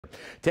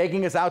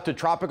Taking us out to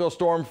Tropical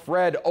Storm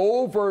Fred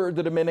over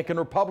the Dominican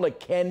Republic.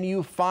 Can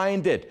you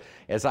find it?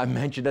 As I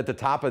mentioned at the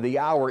top of the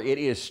hour, it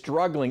is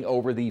struggling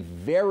over the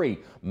very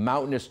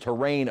mountainous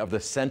terrain of the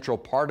central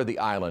part of the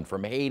island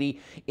from Haiti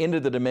into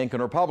the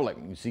Dominican Republic.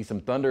 You see some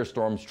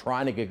thunderstorms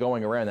trying to get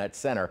going around that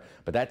center,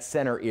 but that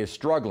center is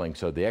struggling.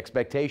 So the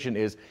expectation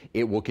is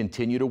it will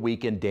continue to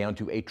weaken down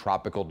to a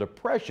tropical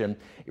depression,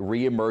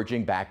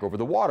 re-emerging back over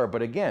the water.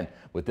 But again,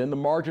 within the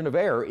margin of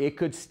error, it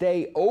could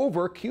stay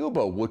over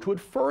Cuba, which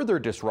would further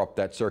disrupt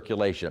that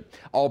circulation,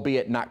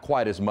 albeit not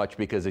quite as much,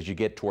 because as you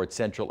get towards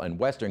central and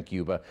western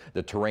Cuba,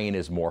 the terrain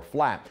is more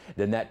flat.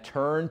 Then that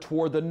turn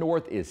toward the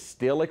north is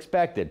still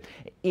expected.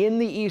 In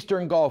the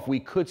eastern Gulf, we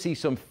could see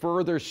some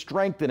further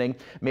strengthening,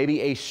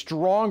 maybe a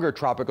stronger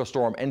tropical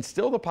storm, and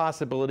still the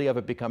possibility of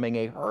it becoming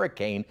a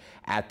hurricane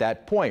at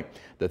that point.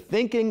 The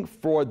thinking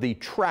for the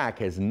track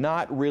has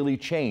not really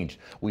changed.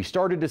 We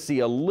started to see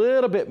a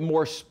little bit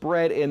more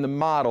spread in the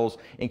models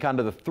in kind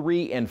of the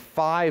 3 and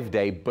 5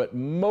 day, but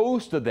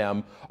most of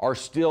them are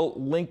still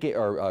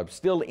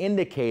still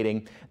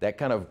indicating that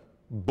kind of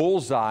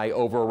bullseye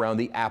over around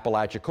the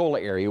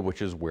Apalachicola area,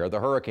 which is where the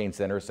Hurricane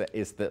Center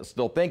is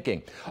still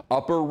thinking.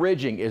 Upper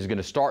ridging is going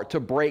to start to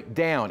break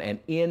down, and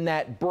in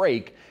that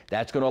break,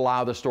 that's going to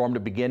allow the storm to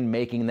begin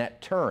making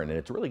that turn. And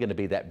it's really going to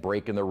be that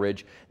break in the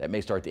ridge that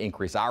may start to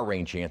increase our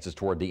rain chances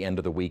toward the end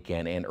of the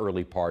weekend and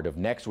early part of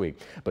next week.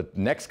 But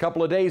next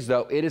couple of days,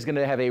 though, it is going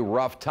to have a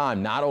rough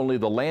time. Not only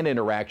the land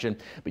interaction,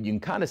 but you can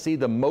kind of see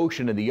the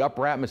motion in the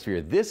upper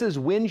atmosphere. This is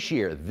wind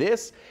shear.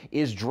 This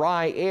is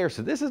dry air.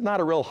 So this is not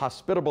a real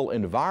hospitable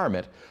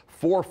environment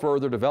for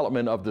further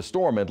development of the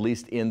storm, at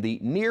least in the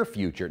near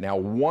future. Now,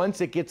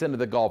 once it gets into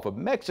the Gulf of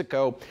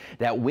Mexico,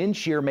 that wind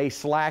shear may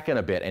slacken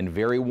a bit, and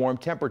very warm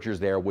temperatures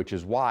there, which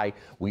is why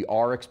we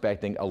are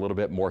expecting a little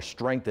bit more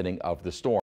strengthening of the storm.